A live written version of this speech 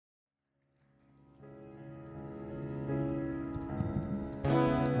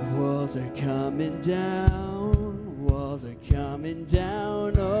Walls are coming down, walls are coming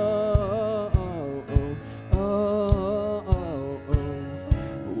down, oh, oh, oh, oh, oh, oh.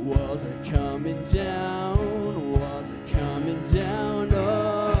 Walls are coming down, walls are coming down, oh,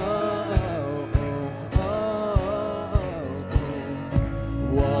 oh, oh, oh, oh, oh.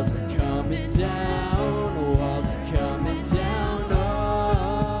 Walls are coming down, walls are coming down, oh,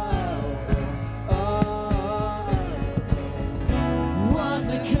 oh, oh, oh, oh. Walls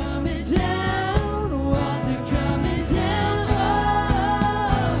are coming down, walls are coming down, oh, oh,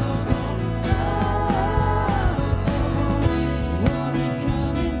 oh. Walls are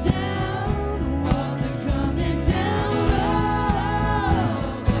coming down, walls are coming down, oh,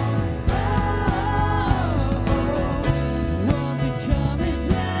 oh, oh. Walls are coming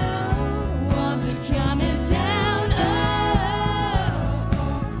down, walls are coming down, oh,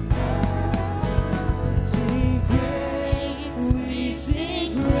 oh. Sing praise, we sing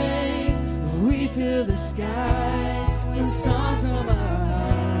praise, we fill the sky with songs from our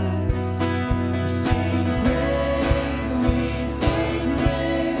hearts. Sing praise, we sing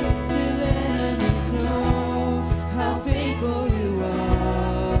praise, till enemies know how faithful you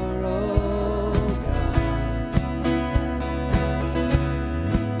are, oh God.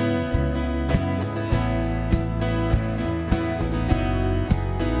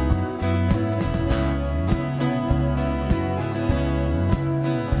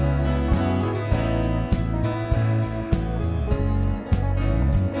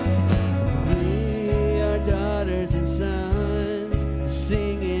 We are daughters and sons,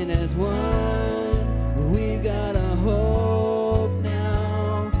 singing as one. We got a hope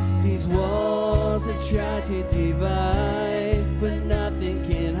now. These walls have tried to divide, but nothing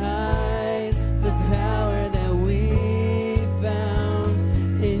can hide the power that we found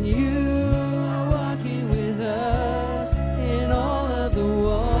in you, walking with us. And all of the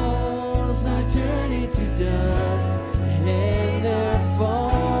walls are turning to dust, and they're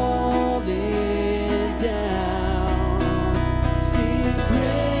falling down. Sing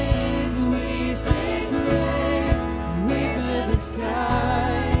praise, we sing praise, we fill the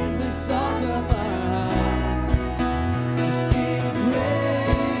skies with songs from our hearts. Sing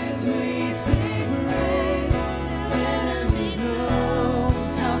praise, we sing praise, till enemies know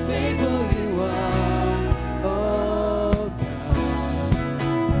how faithful you are, oh God.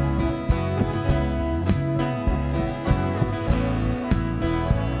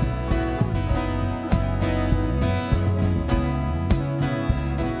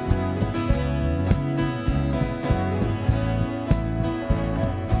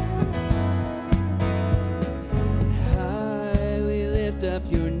 High we lift up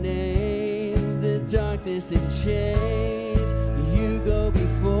your name, the darkness and chains. You go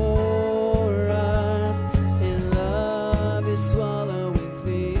before us, and love is swallowing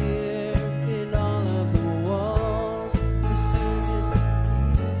fear. And all of the walls are soon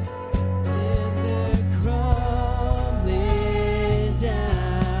disappear, and they're crumbling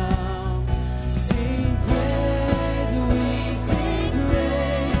down. Sing praise, we sing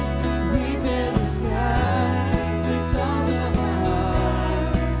praise, we fill the skies with songs of our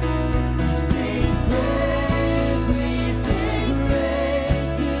hearts. Sing praise, we sing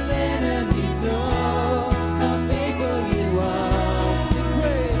praise, till enemies know how faithful you are.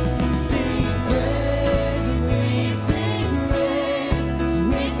 Sing praise, we sing praise,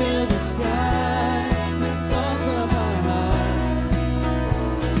 we fill the skies with songs from our hearts.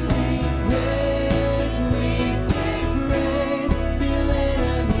 Sing praise, we sing praise, till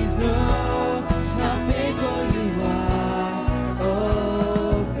enemies know how faithful you are,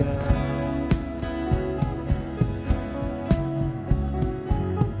 oh God.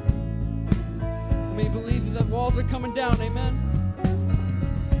 I mean, believe that walls are coming down, amen?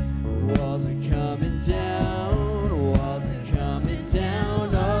 Walls are coming down, walls are coming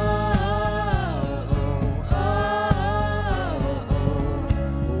down,